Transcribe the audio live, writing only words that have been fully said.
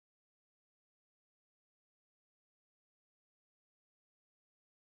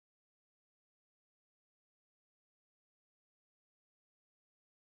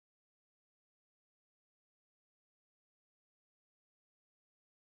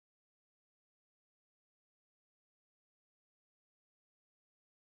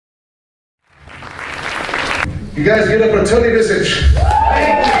You guys get up with Tony Vicich.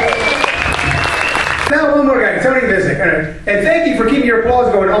 Now one more guy, Tony Vicich. And thank you for keeping your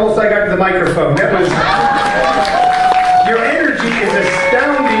applause going almost like I got to the microphone. That was... Your energy is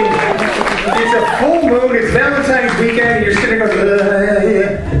astounding. It's a full moon, it's Valentine's weekend, and you're sitting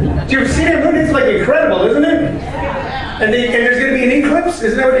there... Do you see that moon? It's like incredible, isn't it? And there's going to be an eclipse?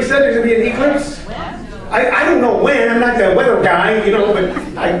 Isn't that what he said? There's going to be an eclipse? I don't know when. I'm not the weather guy, you know, but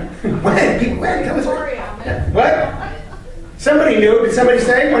when? Tell us what? Somebody knew. Did somebody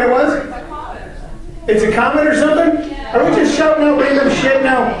say when it was? It's a comet or something? Are we just shouting out random shit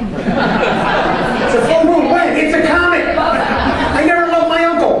now? It's a full moon. When? It's a comet. I never loved my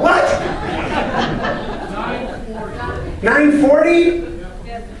uncle. What?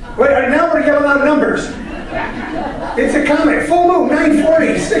 9:40? Wait, now we're yelling out numbers. It's a comet. Full moon,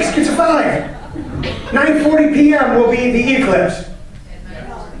 9:40. 6 gets 5. 9:40 p.m. will be the eclipse.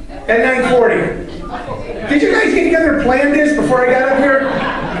 At 9:40. Did you guys get together and plan this before I got up here?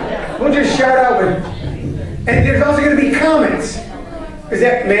 We'll just shout out with... And there's also going to be comments. Is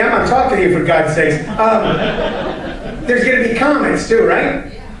that... Ma'am, I'm talking to you for God's sakes. There's going to be comments too,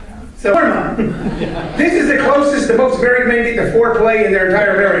 right? So, this is the closest the most married men get to foreplay in their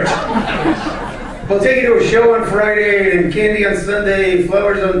entire marriage. We'll take you to a show on Friday, and candy on Sunday,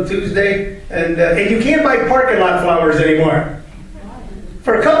 flowers on Tuesday, and you can't buy parking lot flowers anymore.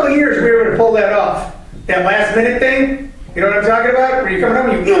 For a couple of years, we were able to pull that off. That last minute thing, you know what I'm talking about? Where you're coming home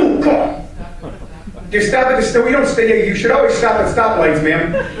and you stop at the store. We don't stay. You should always stop at stoplights,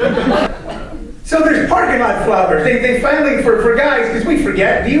 ma'am. So there's parking lot flowers. They finally, for guys, because we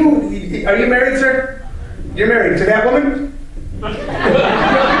forget. Are you married, sir? You're married to that woman?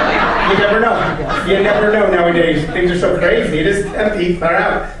 You never know. You never know nowadays. Things are so crazy. It is empty, far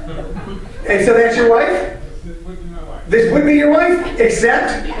out. And so that's your wife? This would be your wife?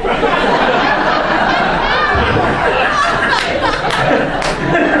 Except?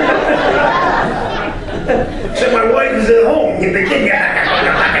 So my wife is at home.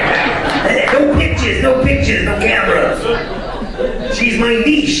 No pictures, no cameras. She's my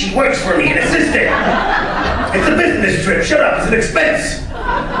niece. She works for me, an assistant. It's a business trip. Shut up. It's an expense.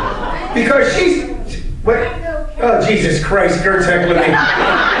 Because she's... What? Oh, Jesus Christ. Gert's heckling me.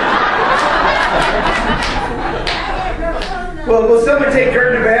 Well, will someone take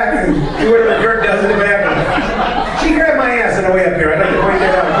Gert in the back and do whatever Gert does in the back? She grabbed my ass on the way up here. I'd like to point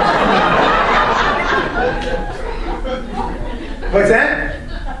that out. What's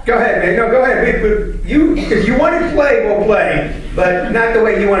that? Go ahead, man. No, go ahead. If you want to play, we'll play. But not the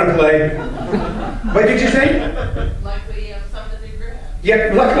way you want to play. What did you say? Luckily you have something to grab.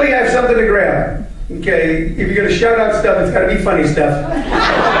 Yeah, luckily I have something to grab. Okay, if you're going to shout out stuff, it's got to be funny stuff.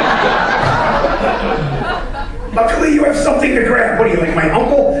 Luckily you have something to grab. What are you, like my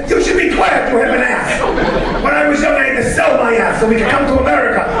uncle? You should be glad you have an ass. When I was young, I had to sell my ass so we could come to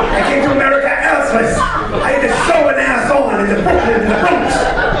America. I came to America assless. I had to sew an ass on in the Bronx.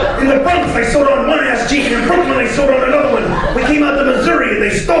 In the Bronx, I sewed on one ass cheek, and in Brooklyn, I sewed on another one. We came out to Missouri, and they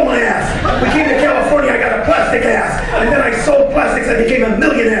stole my ass. We came to California, I got a plastic ass. And then I sold plastics, I became a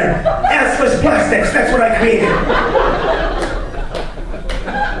millionaire. Assless plastics, that's what I created.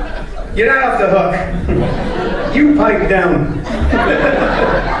 You're not off the hook. You pipe down.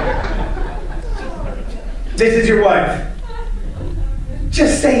 This is your wife.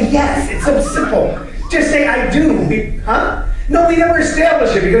 Just say yes, it's so simple. Just say I do. Huh? No, we never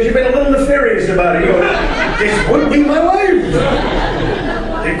establish it because you've been a little nefarious about it. You go, this would be my wife.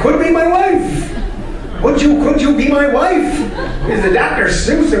 It could be my wife. Could you be my wife? Is the Dr.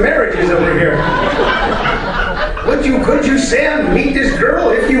 Seuss of marriages over here? Could you, Sam, meet this girl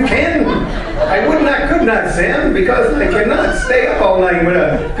if you can? I could not, Sam, because I cannot stay up all night with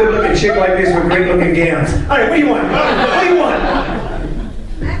a good-looking chick like this with great-looking gams. All right, what do you want? What do you want?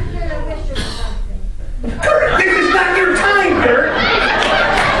 Gert, this is not your time, Gert.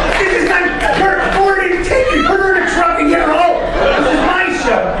 This is not... Gert, Ford didn't take you. Put her in a truck and get her home. This is my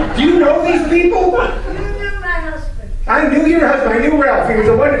show. Do you know these people? You knew my husband. I knew your husband. I knew Ralph. He was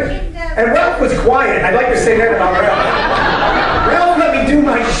a wonder. And Ralph was quiet. I'd like to say that about Ralph. Ralph let me do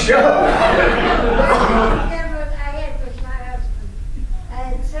my show. I had with my husband. I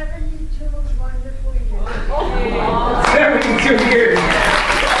had 72 wonderful years. 72 years.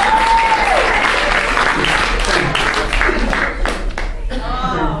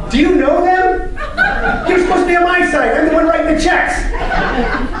 Do you know them? You're supposed to be on my side. I'm the one writing the checks.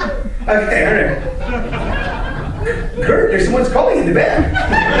 Okay, all right. Gert, there's someone's calling in the back.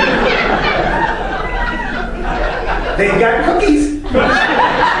 They've got cookies.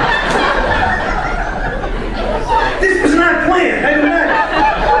 This was not planned.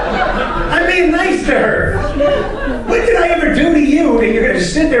 I'm being nice to her.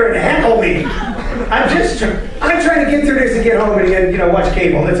 watch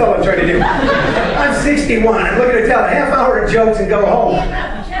cable. That's all I'm trying to do. I'm 61. I'm looking to tell a half hour of jokes and go home.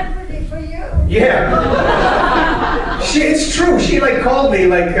 Jeopardy for you. Yeah. It's true. She called me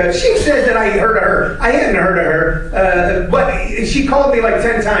she said that I heard of her. I hadn't heard of her, but she called me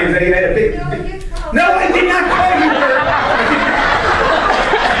 10 times. I had a big. No, I did not call you her.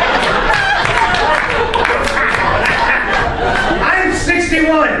 I'm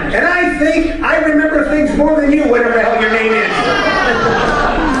 61, and I think I remember things more than you, whatever the hell your name is.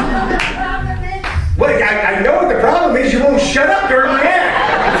 Well, I know what the problem is. You won't shut up during my act.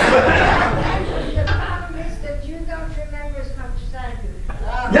 The problem is that you don't remember as much as I do.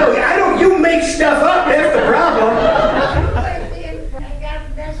 No, I don't. You make stuff up. That's the problem. I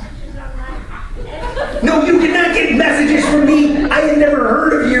got messages on my. No, you did not get messages from me. I had never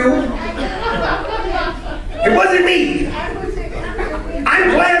heard of you. It wasn't me. I'm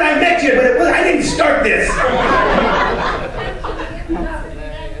glad I met you, but I didn't start this.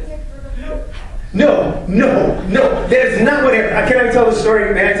 No. That is not what happened. Can I tell the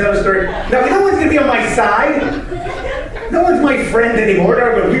story? May I tell the story? Now, no one's going to be on my side. No one's my friend anymore.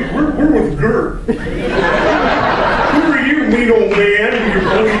 We're with Gert. Who are you, mean old man, with your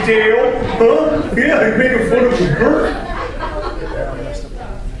ponytail? Huh? Yeah, I'm making fun of Gert.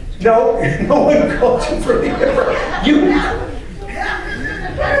 No one called you for the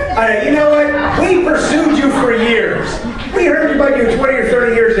You know what? We pursued you for years. We heard about you 20 or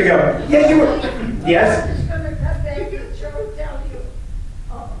 30 years ago. Yeah, you were. Yes?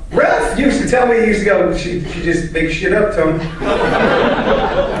 Ralph used to tell me, he used to go, she just makes shit up, Tony.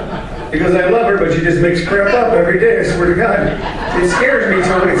 He goes, I love her, but she just makes crap up every day, I swear to God. It scares me,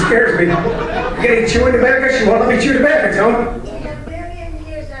 Tony, it scares me. You getting chewing tobacco? She won't let me chew tobacco, Tony.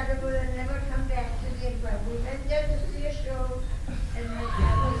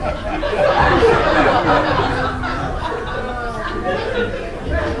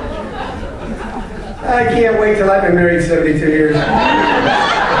 I can't wait till I've been married 72 years.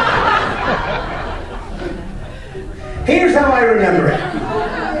 Here's how I remember it.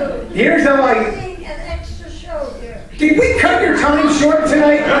 Here's how I... An extra show here. Did we cut your time short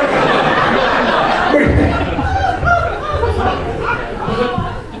tonight?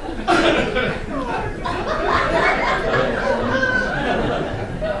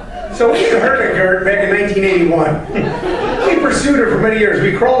 So we had heard of Gert back in 1981. We pursued her for many years.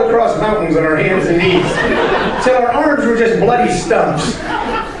 We crawled across mountains on our hands and knees till our arms were just bloody stumps.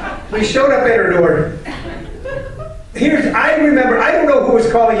 We showed up at her door. I remember, I don't know who was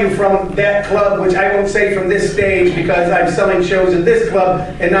calling you from that club, which I won't say from this stage because I'm selling shows at this club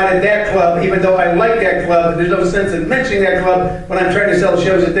and not at that club, even though I like that club. There's no sense in mentioning that club when I'm trying to sell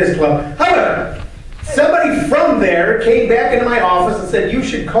shows at this club. However, somebody from there came back into my office and said, you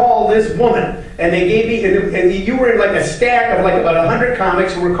should call this woman. And they gave me, and you were in a stack of about 100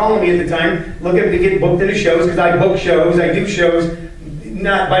 comics who were calling me at the time, looking to get booked into shows, because I book shows, I do shows,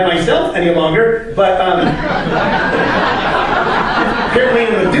 not by myself any longer, but apparently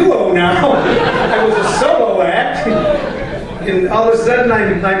I'm a duo now. I was a solo act, and all of a sudden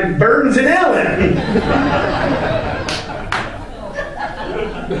I'm Burns and Allen.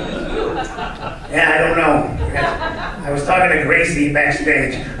 Yeah, I don't know. I was talking to Gracie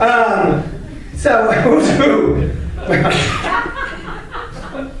backstage. So, who's who? What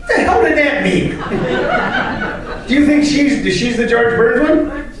the hell did that mean? Do you think she's the George Burns one?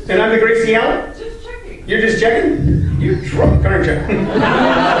 And I'm the Gracie Allen? Just checking. You're just checking? You're drunk, aren't you?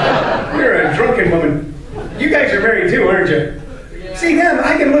 You're a drunken woman. You guys are married too, aren't you? Yeah. See them,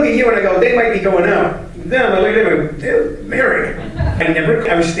 I can look at you and I go, they might be going out. Them, I look at them and go, they're married.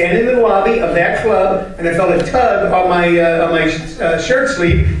 I was standing in the lobby of that club and I felt a tug on my shirt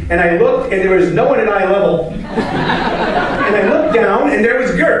sleeve and I looked and there was no one at eye level. And I looked down and there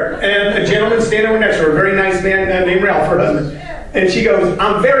was Gert and a gentleman standing over next to her, a very nice man named Ralph, her husband. And she goes,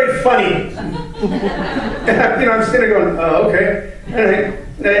 I'm very funny. And I'm standing there going, oh, okay.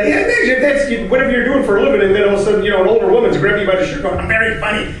 And that's whatever you're doing for a living, and then all of a sudden, an older woman's grabbing you by the shirt going, I'm very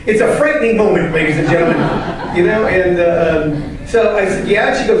funny. It's a frightening moment, ladies and gentlemen. And so I said,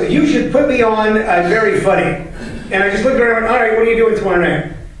 yeah. She goes, you should put me on. I'm very funny. And I just looked around and went, all right, what are you doing tomorrow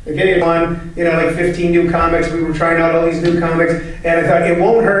night? We're getting on, 15 new comics. We were trying out all these new comics. And I thought, it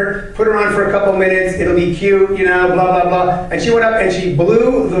won't hurt. Put her on for a couple minutes. It'll be cute, blah, blah, blah. And she went up and she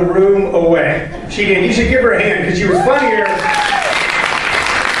blew the room away. She did. You should give her a hand because she was funnier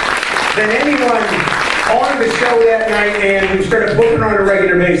than anyone on the show that night, and we started booking her on a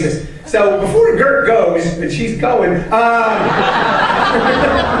regular basis. So before Gert goes, and she's going,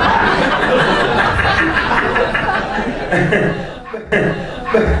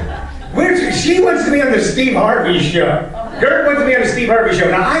 she wants to be on the Steve Harvey show. Gert went to be on the Steve Harvey Show.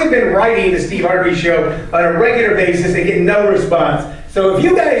 Now, I've been writing the Steve Harvey Show on a regular basis and getting no response. So if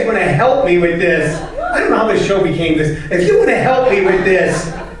you guys want to help me with this, I don't know how this show became this. If you want to help me with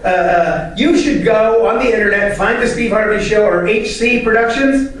this, you should go on the internet, find the Steve Harvey Show or HC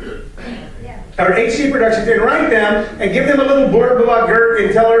Productions. Or HC Productions, and write them and give them a little blurb about Gert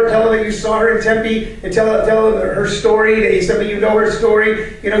and tell her that you saw her in Tempe and tell her story. That some of you know her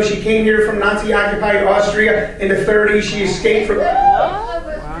story. You know, she came here from Nazi-occupied Austria in the 30s. She escaped from.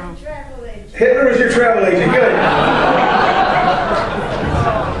 Hitler was your travel agent. Good.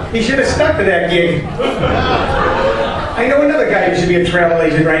 He should have stuck to that gig. I know another guy who should be a travel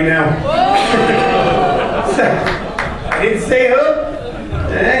agent right now. So, I didn't say who.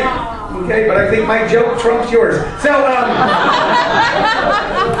 Hey. Okay, but I think my joke trumps yours. So,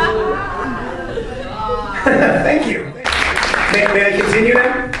 thank you. May I continue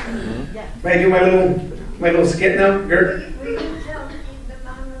now? May I do my little skit now, Gert?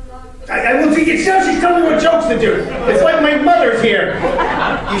 I will teach you. She's telling me what jokes to do. It's like my mother's here.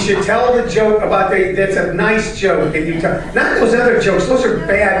 You should tell the joke about that's a nice joke. And you tell, not those other jokes. Those are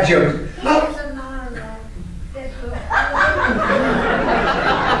bad jokes. Oh.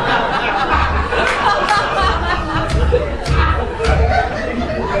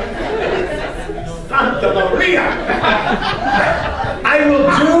 Santa Maria!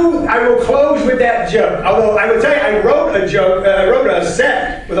 I will close with that joke. Although I will tell you, I wrote a joke, I wrote a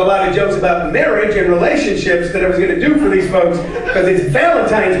set with a lot of jokes about marriage and relationships that I was going to do for these folks because it's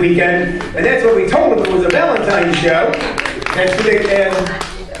Valentine's weekend, and that's what we told them. It was a Valentine show. That's what they and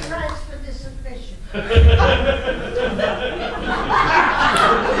Price for this submission.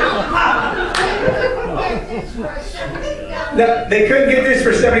 No, they couldn't get this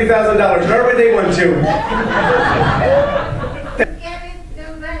for $70,000, nor would they want to. Get it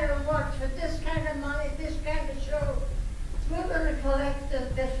no matter what. For this kind of money, this kind of show, we're going to collect the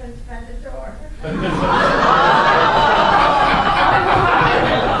difference by the door.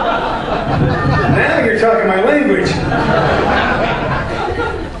 Now you're talking my language.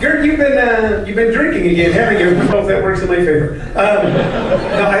 Gert, you've been drinking again, haven't you? I hope that works in my favor.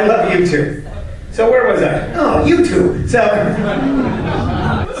 No, I love you too. So where was I? Oh, YouTube.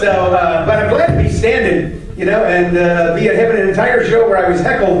 But I'm glad to be standing, you know, and be having an entire show where I was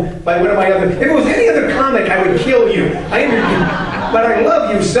heckled by one of my other. If it was any other comic, I would kill you. But I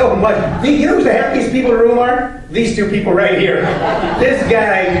love you so much. You know who the happiest people in the room are? These two people right here. This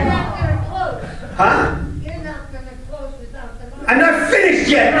guy. You're not going to close. Huh? You're not going to close without the money. I'm not finished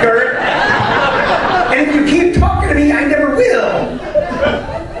yet, Gert. And if you keep talking to me, I never will.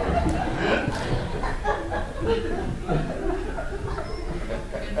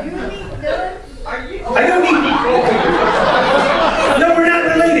 I don't need. No, we're not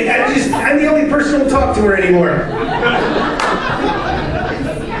related. I'm the only person who'll talk to her anymore.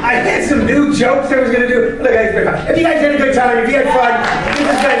 I had some new jokes I was going to do. Look, if you guys had a good time, if you had fun,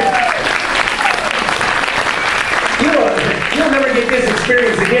 you'll never get this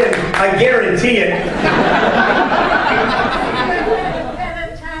experience again. I guarantee it. At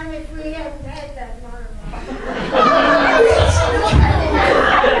a time if we hadn't had that money.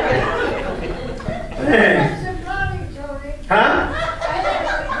 Huh?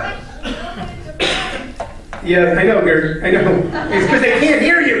 Yeah, I know, Gert. I know. It's because they can't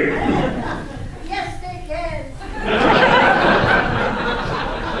hear you. Yes, they can.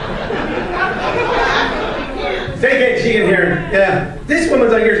 Take it, she can hear. Yeah. This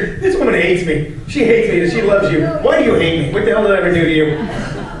woman's like yours. This woman hates me. She hates me and she loves you. Why do you hate me? What the hell did I ever do to you?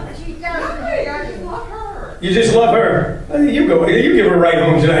 She doesn't. I just love her. You just love her. You go. You give her a ride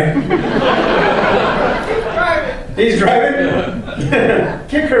home tonight. He's driving?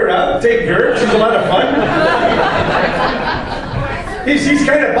 Kick her out. Take Gert. She's a lot of fun. She's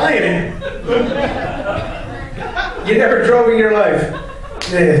kind of buying it. You never drove in your life.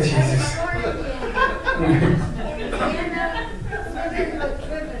 Yeah, Jesus.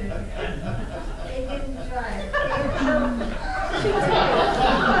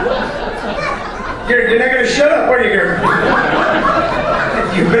 You're not going to shut up, are you, Gert?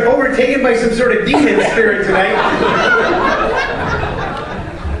 You've been overtaken by some sort of demon spirit tonight.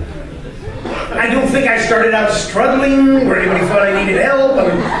 I don't think I started out struggling where anybody thought I needed help.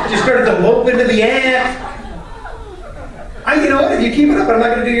 I just started to lope into the act. You know what? If you keep it up, I'm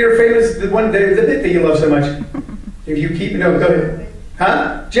not going to do your famous, the bit that you love so much. If you keep it, no, go ahead.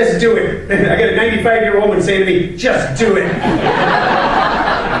 Huh? Just do it. I got a 95-year-old woman saying to me, just do it.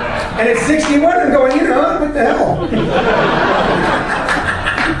 And at 61, I'm going, you know, what the hell?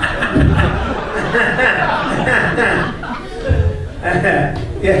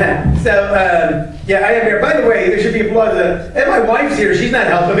 Yeah. So, Yeah, I am here. By the way, there should be applause. And my wife's here. She's not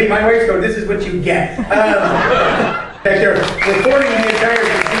helping me. My wife's going, this is what you get. Back there, recording the entire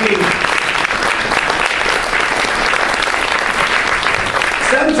proceeding.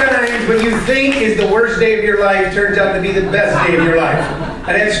 Sometimes what you think is the worst day of your life turns out to be the best day of your life.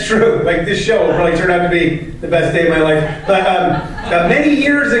 And that's true. Like this show will probably turn out to be the best day of my life. But many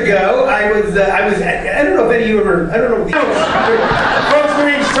years ago, I don't know if any of you ever, I don't know. Folks, my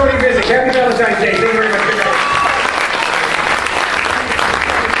name's Tony Vicich. Happy Valentine's Day. Thank you very much.